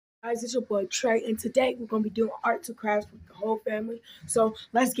Guys, it's your boy Trey, and today we're going to be doing arts and crafts with the whole family. So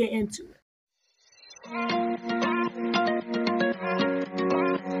let's get into it.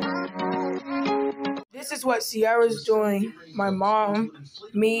 This is what Sierra's doing. My mom,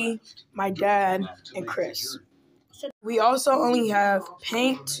 me, my dad, and Chris. We also only have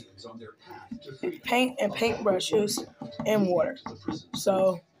paint and paintbrushes and water.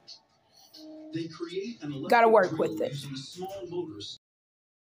 So gotta work with it.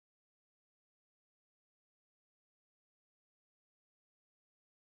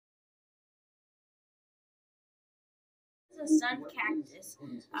 A sun cactus.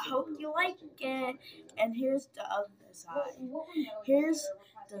 I hope you like it. And here's the other side. Here's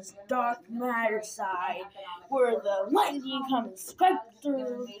the dark matter side where the lightning comes straight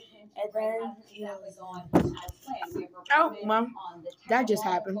through. And then Oh, Mom, that just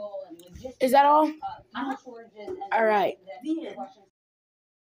happened. Is that all? All right.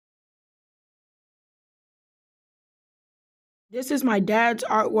 This is my dad's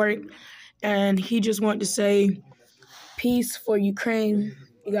artwork, and he just wanted to say peace for Ukraine.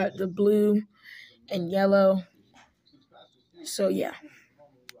 You got the blue and yellow. So, yeah,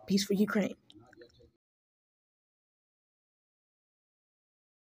 peace for Ukraine.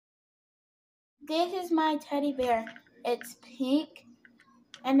 this is my teddy bear. It's pink.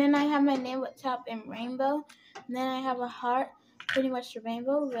 And then I have my name up top in rainbow. And then I have a heart, pretty much the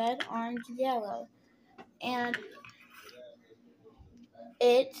rainbow, red, orange, yellow. And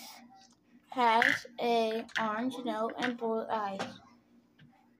it has a orange nose and blue eyes.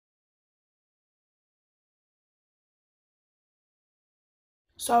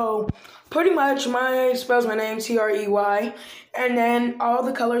 So pretty much mine spells my name Trey, and then all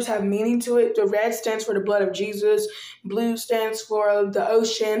the colors have meaning to it. The red stands for the blood of Jesus, blue stands for the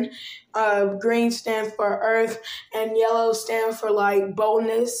ocean, green stands for earth, and yellow stands for like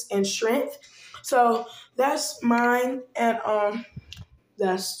boldness and strength. So that's mine, and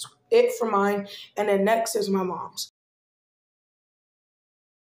that's it for mine. And then next is my mom's.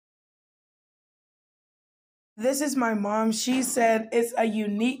 This is my mom. She said it's a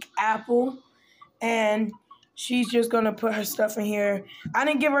unique apple, and she's just gonna put her stuff in here. I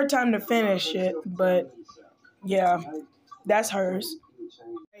didn't give her time to finish it, but yeah, that's hers.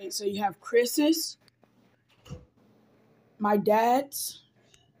 Right, so you have Chris's, my dad's,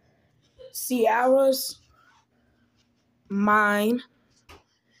 Sierra's, mine,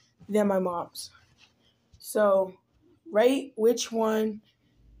 then my mom's. So rate which one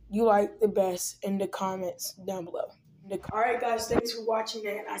you like the best in the comments down below. All right, guys, thanks for watching,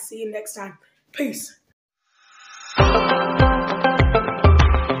 and I'll see you next time. Peace.